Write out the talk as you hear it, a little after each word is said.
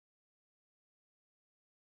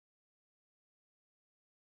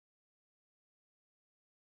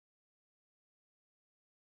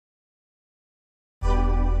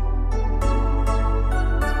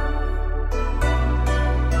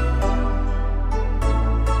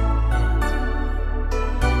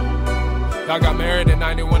Y'all got married in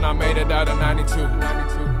 90 when I made it out in 92.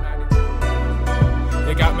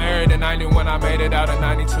 You got married in 90 when I made it out in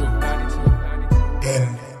 92. Did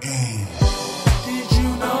you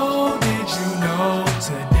know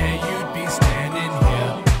today you'd be standing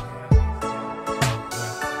here?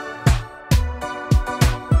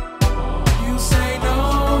 You say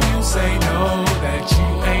no, that you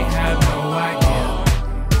ain't have no idea.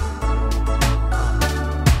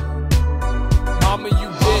 Mama, you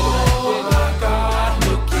did it. Oh my God,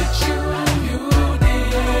 look at you. You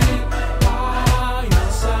did it by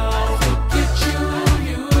yourself. Look at you.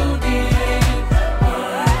 You did it.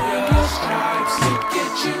 Earn your stripes. Look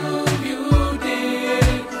at you. You did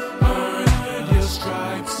it. Earn your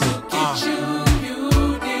stripes. Look at you. You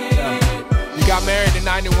did it. You got married in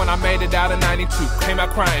 90 when I made it out in 92. Came out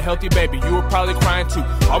crying, healthy baby, you were probably crying too.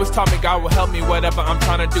 Always taught me God will help me whatever I'm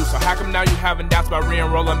trying to do. So how come now you having doubts about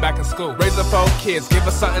re-enrolling back in school? Raising 4 kids, give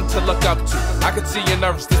us something to look up to. I can see you're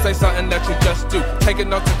nervous, this ain't something that you just do. Taking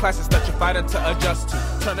notes in classes that you're fighting to adjust to.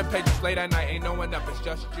 Turning pages late at night, ain't no one up, it's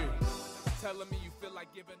just you. Telling me you feel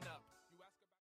like giving up.